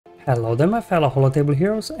Hello there my fellow holotable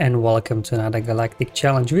heroes and welcome to another Galactic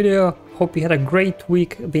challenge video. Hope you had a great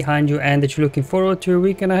week behind you and that you're looking forward to your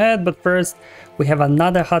weekend ahead. But first we have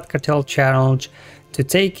another Hutt Cartel challenge to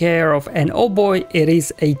take care of, and oh boy, it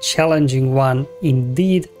is a challenging one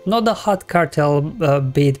indeed. Not the Hutt Cartel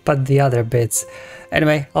bit, but the other bits.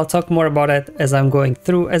 Anyway, I'll talk more about it as I'm going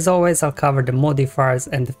through. As always, I'll cover the modifiers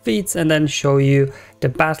and the feats and then show you the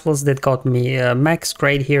battles that got me max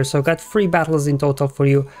grade here. So I got 3 battles in total for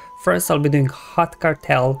you. First, I'll be doing Hutt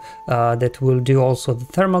Cartel that will do also the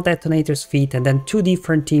Thermal Detonators feat, and then 2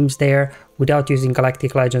 different teams there without using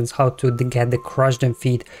Galactic Legends, how to get the Crush Them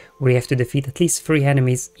feat, where you have to defeat at least 3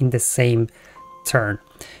 enemies in the same turn.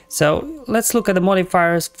 So let's look at the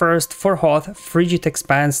modifiers first. For Hoth, Frigid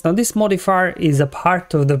Expanse. Now this modifier is a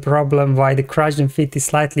part of the problem why the Crush Them feat is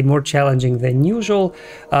slightly more challenging than usual.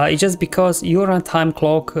 It's just because you're on time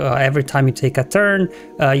clock. Every time you take a turn,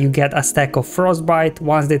 you get a stack of Frostbite.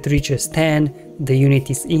 Once that reaches 10, the unit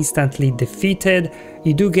is instantly defeated.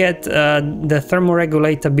 You do get the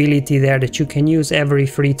thermoregulate ability there that you can use every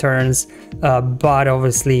 3 turns, but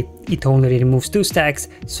obviously it only removes 2 stacks.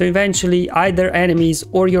 So eventually either enemies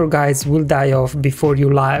or your guys will die off before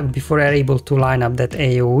you're able to line up that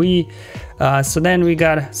AoE. So then we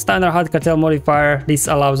got standard Hutt Cartel modifier. This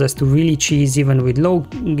allows us to really cheese even with low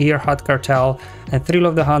gear Hutt Cartel. And Thrill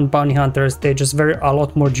of the Hunt Bounty Hunters, they're just a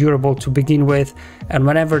lot more durable to begin with, and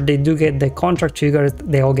whenever they do get the contract triggered,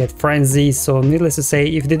 they all get frenzy. So needless to say,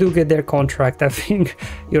 if they do get their contract, I think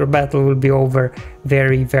your battle will be over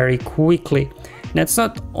very quickly. Now it's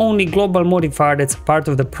not only global modifier that's part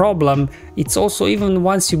of the problem, it's also even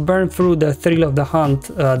once you burn through the Thrill of the Hunt,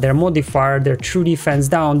 their modifier, their true defense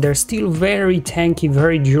down, they're still very tanky,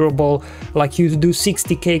 very durable. Like you do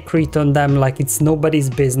 60k crit on them like it's nobody's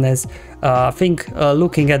business. I think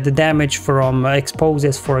looking at the damage from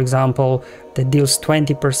Exposes, for example, that deals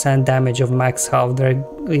 20% damage of max health, there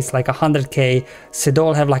is like 100k, so they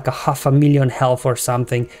all have like 500,000 health or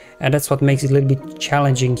something, and that's what makes it a little bit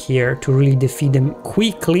challenging here to really defeat them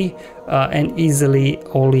quickly and easily,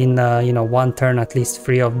 all in one turn, at least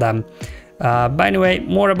 3 of them. But anyway,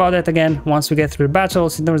 more about that again once we get through the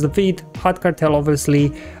battles. In terms of the feat, Hutt Cartel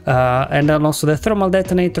obviously, and then also the Thermal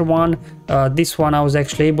Detonator one. This one I was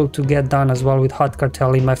actually able to get done as well with Hutt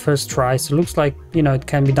Cartel in my first try, so it looks like it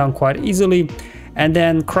can be done quite easily. And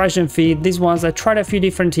then Crush and Feed, these ones I tried a few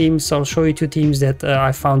different teams, so I'll show you 2 teams that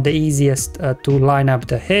I found the easiest to line up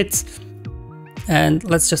the hits. And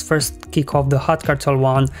let's just first kick off the Hutt Cartel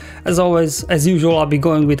one. As always, as usual, I'll be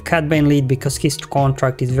going with Cad Bane lead because his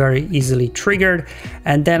contract is very easily triggered.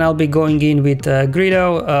 And then I'll be going in with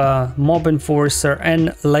Greedo, Mob Enforcer and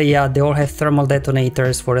Leia. They all have thermal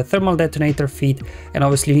detonators for the thermal detonator feat. And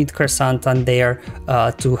obviously you need Kersantan there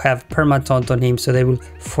to have permataunt on him, so they will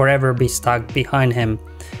forever be stuck behind him.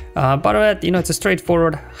 But it's a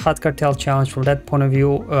straightforward Hutt Cartel challenge from that point of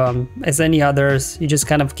view. As any others, you just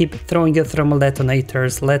kind of keep throwing your thermal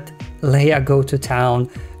detonators, let Leia go to town,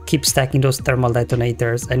 keep stacking those thermal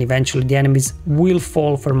detonators, and eventually the enemies will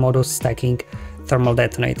fall for Modo's stacking thermal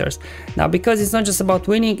detonators. Now, because it's not just about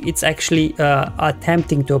winning, it's actually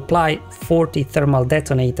attempting to apply 40 thermal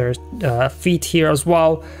detonators feat here as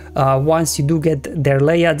well. Once you do get their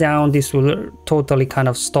Leia down, this will totally kind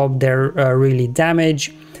of stop their really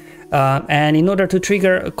damage. And in order to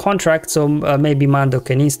trigger a contract, so maybe Mando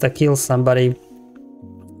can insta-kill somebody,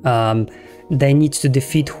 they need to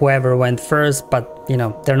defeat whoever went first, but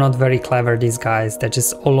they're not very clever, these guys. They're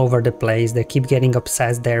just all over the place. They keep getting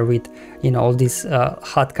obsessed there with all these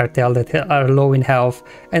Hutt Cartel that are low in health,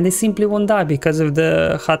 and they simply won't die because of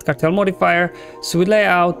the Hutt Cartel modifier. So we lay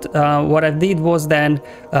out, what I did was then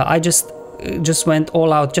I just went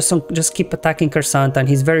all out, just keep attacking Kersantan.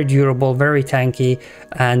 He's very durable, very tanky,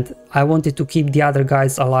 and I wanted to keep the other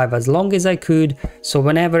guys alive as long as I could. So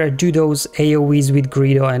whenever I do those AoEs with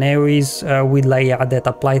Greedo and AoEs with Leia that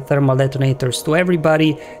apply thermal detonators to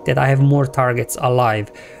everybody, that I have more targets alive.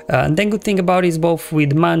 And then good thing about it is both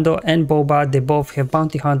with Mando and Boba, they both have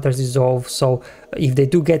Bounty Hunters Dissolve, so if they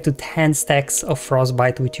do get to 10 stacks of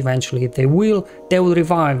Frostbite, which eventually they will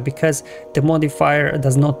revive because the modifier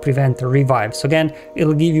does not prevent a revive. So again,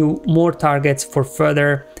 it'll give you more targets for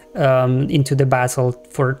further into the battle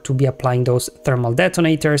to be applying those thermal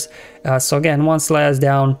detonators. So again, once Leia's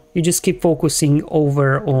down, you just keep focusing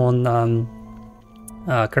over on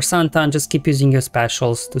Kersantan, just keep using your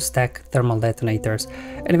specials to stack thermal detonators,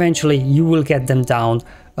 and eventually you will get them down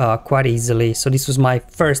quite easily. So this was my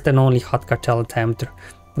first and only Hutt Cartel attempt. It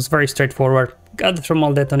was very straightforward. Got the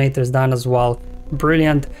thermal detonators done as well.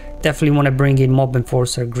 Brilliant. Definitely want to bring in Mob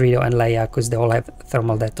Enforcer, Greedo and Leia because they all have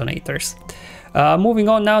thermal detonators. Moving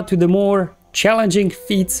on now to the more challenging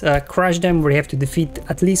feats, crush them, where you have to defeat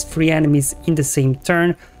at least 3 enemies in the same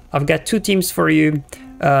turn. I've got 2 teams for you.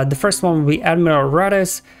 The first one will be Admiral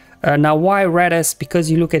Raddus. Now why Raddus?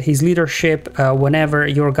 Because you look at his leadership, whenever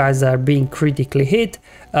your guys are being critically hit,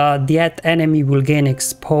 that enemy will gain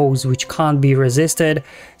expose, which can't be resisted.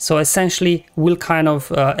 So essentially will kind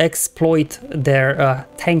of exploit their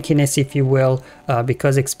tankiness, if you will,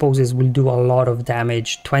 because exposes will do a lot of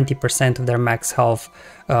damage, 20% of their max health.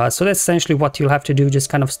 So that's essentially what you'll have to do, just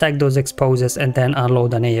kind of stack those exposes and then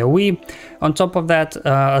unload an AoE. On top of that,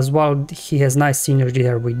 as well, he has nice synergy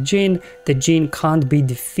there with Jin. The Jin can't be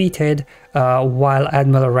defeated while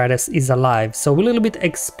Admiral Raddus is alive. So we'll a little bit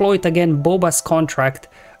exploit again Boba's contract.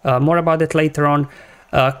 More about it later on.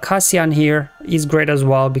 Cassian here is great as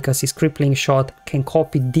well because his crippling shot can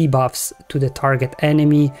copy debuffs to the target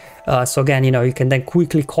enemy. So again, you know, you can then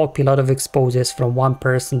quickly copy a lot of exposes from one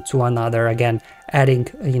person to another, again adding,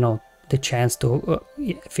 you know, the chance to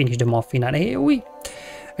finish them off in an AoE.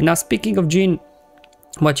 And now speaking of Jin,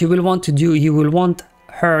 what you will want to do, you will want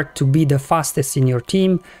her to be the fastest in your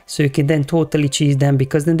team, so you can then totally cheese them,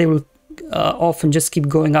 because then they will often just keep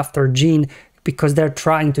going after Jin because they're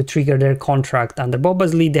trying to trigger their contract. Under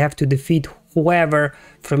Boba's lead, they have to defeat whoever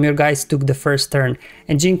from your guys took the first turn,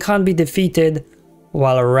 and Jin can't be defeated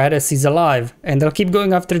while Raddus is alive, and they'll keep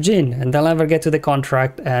going after Jin and they'll never get to the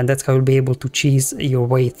contract, and that's how you'll be able to cheese your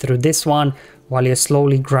way through this one while you're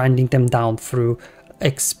slowly grinding them down through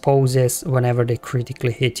exposes whenever they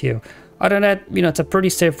critically hit you. Other than that, you know, it's a pretty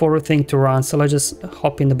straightforward thing to run, so let's just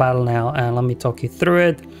hop in the battle now and let me talk you through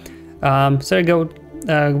it. So there you go.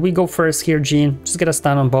 We go first here, Jin. Just get a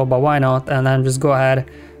stun on Boba, why not? And then just go ahead.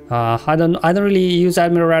 I don't really use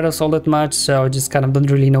Admiral Raddus all that much, so I just kind of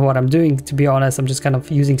don't really know what I'm doing, to be honest. I'm just kind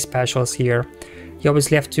of using specials here. You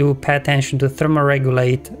obviously have to pay attention to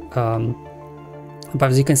thermoregulate, but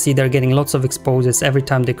as you can see, they're getting lots of exposes every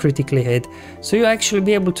time they critically hit, so you actually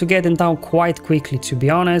be able to get them down quite quickly, to be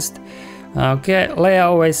honest. Okay, Leia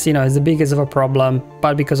always, you know, is the biggest of a problem,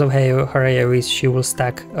 but because of her AoEs, she will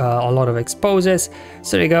stack a lot of exposes.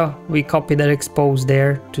 So there you go, we copied that expose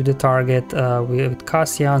there to the target with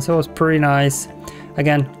Cassian, so it was pretty nice.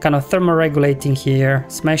 Again, kind of thermoregulating here,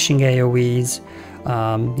 smashing AoEs.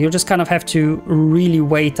 You just kind of have to really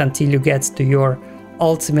wait until you get to your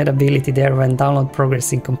ultimate ability there when download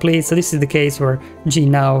progress incomplete. So this is the case where Jin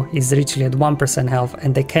now is literally at 1% health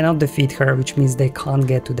and they cannot defeat her, which means they can't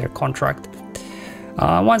get to their contract.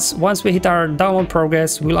 Once we hit our download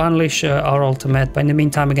progress, we'll unleash our ultimate, but in the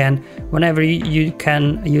meantime, again, whenever you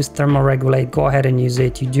can use thermoregulate, go ahead and use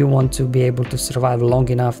it. You do want to be able to survive long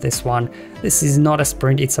enough this one. This is not a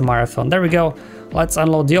sprint, it's a marathon. There we go. Let's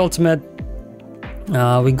unload the ultimate.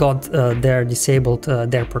 We got their disabled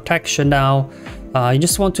their protection now. You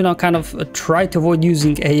just want to now kind of try to avoid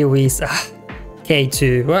using AoEs.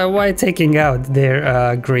 K2, why taking out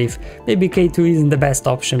their grief? Maybe K2 isn't the best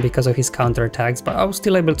option because of his counterattacks, but I was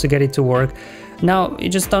still able to get it to work. Now you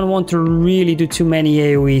just don't want to really do too many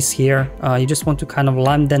AoEs here. You just want to kind of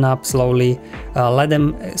line them up slowly, let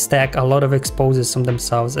them stack a lot of exposes on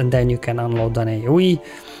themselves, and then you can unload an AoE.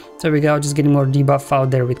 There we go, just getting more debuff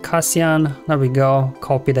out there with Cassian. There we go,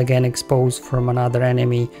 copied again, exposed from another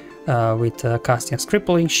enemy with Cassian's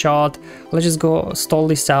crippling shot. Let's just go stall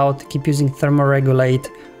this out, keep using thermoregulate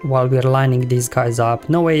while we're lining these guys up.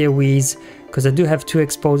 No AoEs, because I do have 2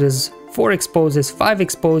 exposes, 4 exposes, 5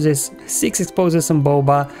 exposes, 6 exposes on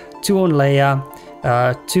Boba, 2 on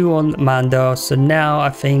Leia, 2 on Mando. So now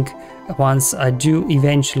I think once I do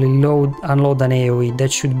eventually unload an AoE,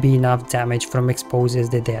 that should be enough damage from exposes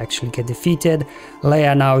that they actually get defeated.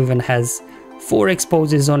 Leia now even has 4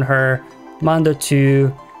 exposes on her, Mando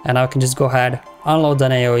 2, and I can just go ahead, unload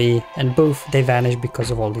an AoE, and both they vanish because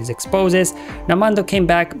of all these exposes. Now Mando came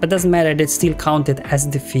back, but doesn't matter, it still counted as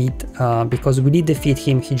defeat because we did defeat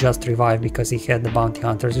him. He just revived because he had the bounty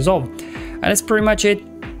hunter's resolve. And that's pretty much it.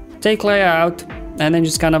 Take Leia out and then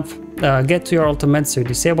just kind of get to your ultimate, so you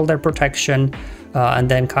disable their protection, and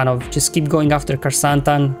then kind of just keep going after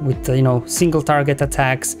Karsantan with you know, single target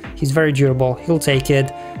attacks. He's very durable, he'll take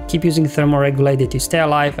it. Keep using thermoregulate to stay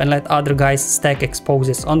alive and let other guys stack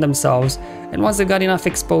exposes on themselves. And once they've got enough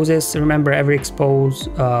exposes, remember every expose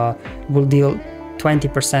will deal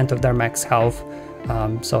 20% of their max health.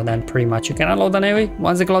 So then pretty much you can unload an AoE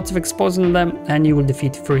once they got lots of exposes on them, and you will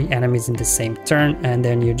defeat 3 enemies in the same turn, and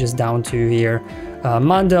then you're just down to here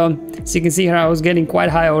Mando. So you can see here I was getting quite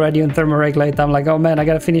high already on thermoregulate. I'm like, oh man, I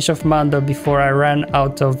gotta finish off Mando before I ran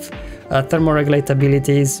out of thermoregulate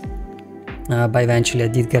abilities. But eventually I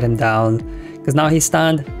did get him down, because now he's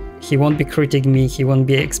stunned, he won't be critting me, he won't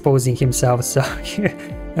be exposing himself, so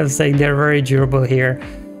I'm saying they're very durable here.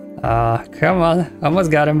 Come on,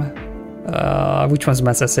 almost got him. Which one's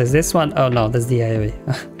my assist? This one? Oh no, that's the AoE.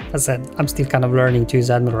 As I said, I'm still kind of learning to use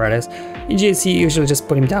Admiral Raddus. In GSC, usually just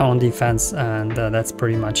put him down on defense, and that's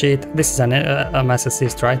pretty much it. This is a mass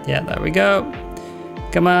assist, right? Yeah, there we go.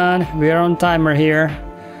 Come on, we are on timer here.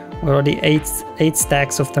 We're already 8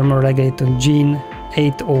 stacks of thermoregulated on Jean,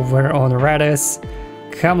 8 over on Raddus.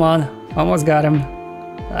 Come on, almost got him.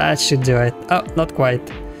 That should do it. Oh, not quite.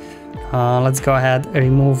 Let's go ahead and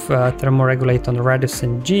remove thermoregulate on Raddus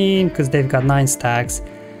and Jean because they've got 9 stacks.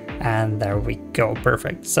 And there we go,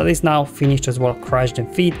 perfect. So this now finished as well, crushed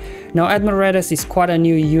and feed. Now Admiral Raddus is quite a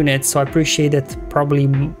new unit, so I appreciate that probably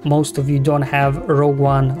most of you don't have Rogue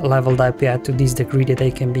One leveled up yet to this degree that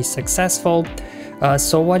they can be successful.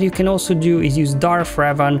 So what you can also do is use Darth,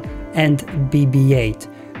 Revan and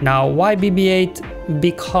BB-8. Now why BB-8?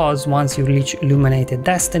 Because once you reach Illuminated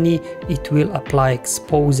Destiny, it will apply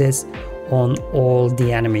exposes on all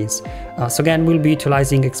the enemies. So again, we'll be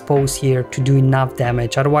utilizing expose here to do enough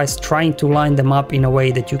damage. Otherwise, trying to line them up in a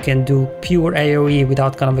way that you can do pure AoE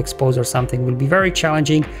without kind of expose or something will be very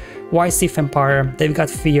challenging. Why Sith Empire? They've got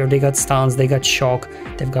fear, they got stuns, they got shock,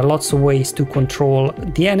 they've got lots of ways to control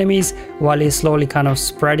the enemies while you're slowly kind of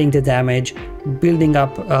spreading the damage, building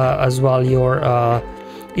up as well your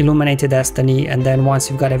Illuminated Destiny, and then once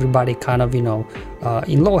you've got everybody kind of, you know,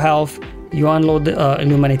 in low health, you unload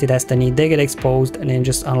Illuminated Destiny, they get exposed, and then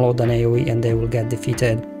just unload an AoE and they will get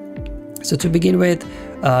defeated. So to begin with,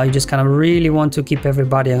 you just kind of really want to keep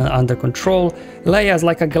everybody under control. Leia is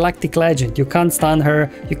like a galactic legend. You can't stun her,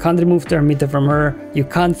 you can't remove the emitter from her, you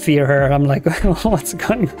can't fear her. I'm like, what's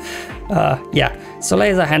going on? Yeah, so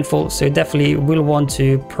Leia is a handful, so you definitely will want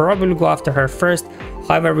to probably go after her first.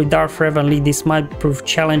 However, with Darth Revan Lee, this might prove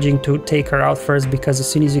challenging to take her out first, because as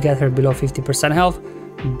soon as you get her below 50% health,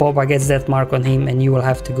 Boba gets that mark on him and you will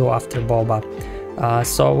have to go after Boba.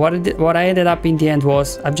 So what I ended up in the end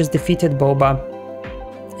was I've just defeated Boba,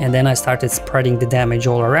 and then I started spreading the damage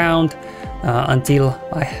all around until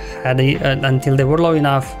until they were low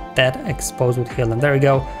enough that expose would heal them. There we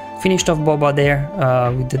go. Finished off Boba there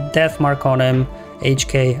with the death mark on him.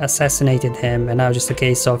 HK assassinated him, and now just a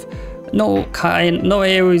case of no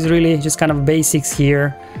AoEs really, just kind of basics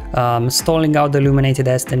here. Stalling out the Illuminated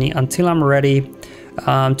Destiny until I'm ready.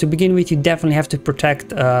 To begin with, you definitely have to protect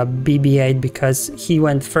BB-8 because he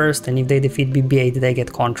went first, and if they defeat BB-8 they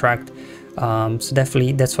get contract. So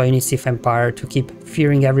definitely that's why you need Sith Empire to keep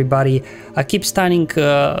fearing everybody. I keep stunning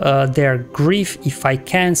their Grief if I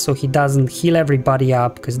can, so he doesn't heal everybody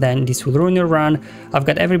up, because then this will ruin your run. I've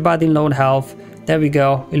got everybody in low health. There we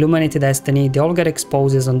go, Illuminated Destiny, they all get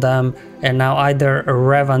exposes on them, and now either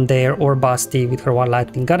Revan there or Basti with her White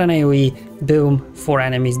Lightning got an AoE, boom, 4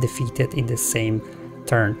 enemies defeated in the same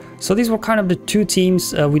turn. So these were kind of the 2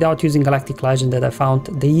 teams without using Galactic Legend that I found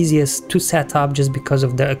the easiest to set up just because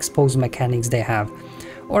of the expose mechanics they have.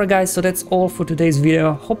 Alright guys, so that's all for today's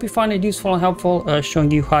video. Hope you found it useful and helpful, showing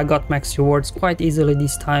you how I got max rewards quite easily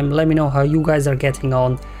this time. Let me know how you guys are getting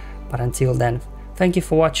on, but until then, thank you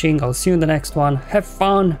for watching. I'll see you in the next one. Have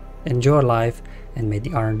fun, enjoy life, and may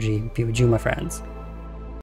the RNG be with you, my friends.